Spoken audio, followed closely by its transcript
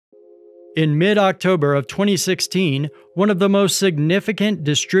In mid-October of 2016, one of the most significant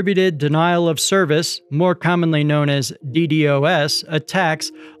distributed denial of service, more commonly known as DDoS, attacks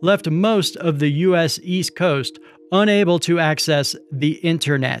left most of the US East Coast unable to access the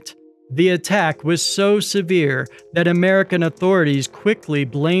internet. The attack was so severe that American authorities quickly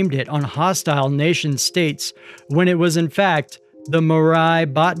blamed it on hostile nation-states when it was in fact the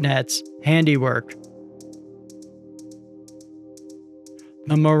Mirai Botnet's handiwork.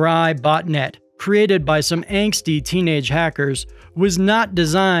 The Mirai Botnet, created by some angsty teenage hackers, was not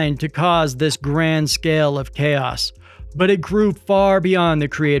designed to cause this grand scale of chaos, but it grew far beyond the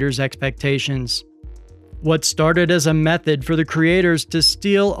creators' expectations. What started as a method for the creators to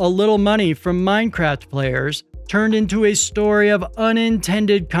steal a little money from Minecraft players turned into a story of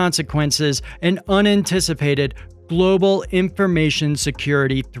unintended consequences and unanticipated global information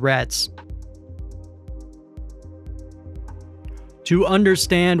security threats. To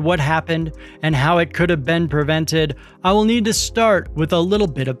understand what happened and how it could have been prevented, I will need to start with a little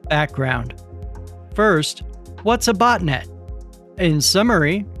bit of background. First, what's a botnet? In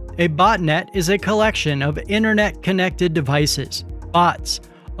summary, a botnet is a collection of internet-connected devices, bots,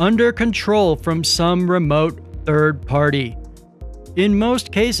 under control from some remote third party. In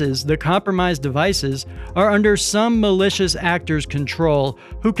most cases, the compromised devices are under some malicious actor's control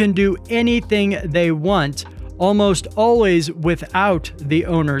who can do anything they want, almost always without the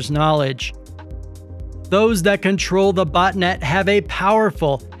owner's knowledge. Those that control the botnet have a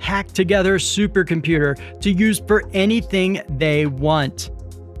powerful, hacked-together supercomputer to use for anything they want.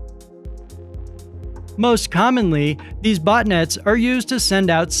 Most commonly, these botnets are used to send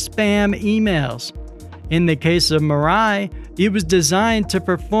out spam emails. In the case of Mirai, it was designed to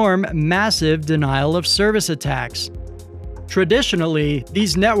perform massive denial-of-service attacks. Traditionally,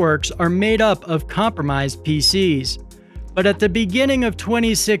 these networks are made up of compromised PCs, but at the beginning of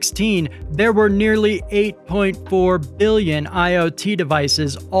 2016, there were nearly 8.4 billion IoT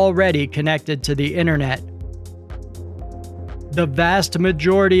devices already connected to the internet. The vast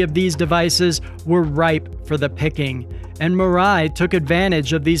majority of these devices were ripe for the picking, and Mirai took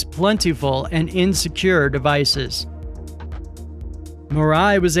advantage of these plentiful and insecure devices.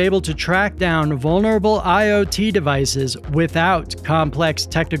 Mirai was able to track down vulnerable IoT devices without complex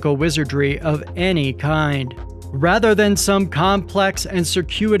technical wizardry of any kind. Rather than some complex and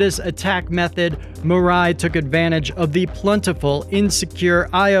circuitous attack method, Mirai took advantage of the plentiful, insecure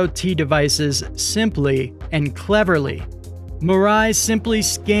IoT devices simply and cleverly. Mirai simply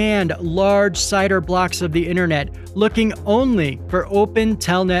scanned large CIDR blocks of the internet, looking only for open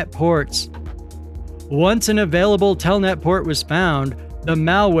telnet ports. Once an available telnet port was found, the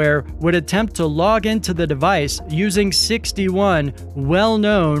malware would attempt to log into the device using 61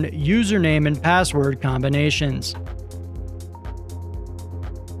 well-known username and password combinations.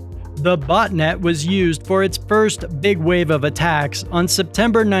 The botnet was used for its first big wave of attacks on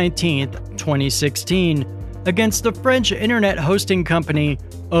September 19, 2016, against the French internet hosting company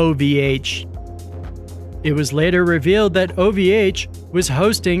OVH. It was later revealed that OVH was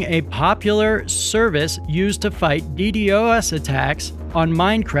hosting a popular service used to fight DDoS attacks on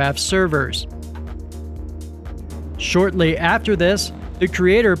Minecraft servers. Shortly after this, the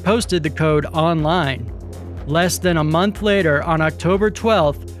creator posted the code online. Less than a month later, on October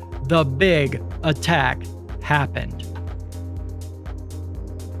 12th, the big attack happened.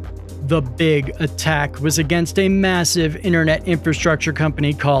 The big attack was against a massive internet infrastructure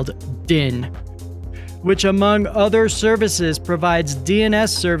company called DIN, which among other services provides DNS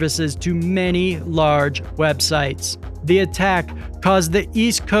services to many large websites. The attack caused the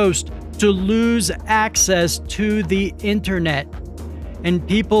East Coast to lose access to the internet, and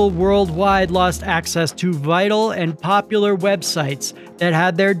people worldwide lost access to vital and popular websites that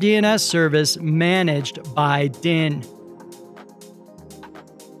had their DNS service managed by DIN.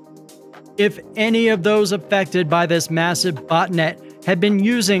 If any of those affected by this massive botnet had been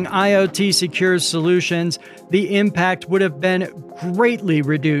using IoT Secure solutions, the impact would have been greatly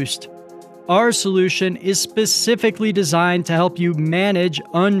reduced. Our solution is specifically designed to help you manage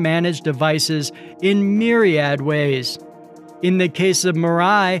unmanaged devices in myriad ways. In the case of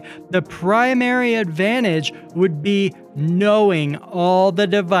Mirai, the primary advantage would be knowing all the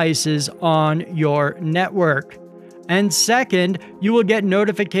devices on your network. And second, you will get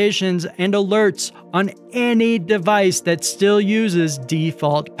notifications and alerts on any device that still uses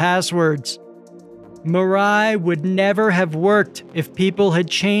default passwords. Mirai would never have worked if people had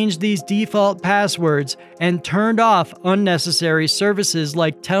changed these default passwords and turned off unnecessary services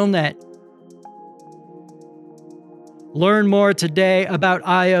like Telnet. Learn more today about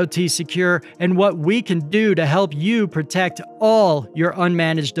IoT Secure and what we can do to help you protect all your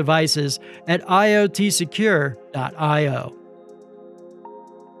unmanaged devices at iotsecure.io.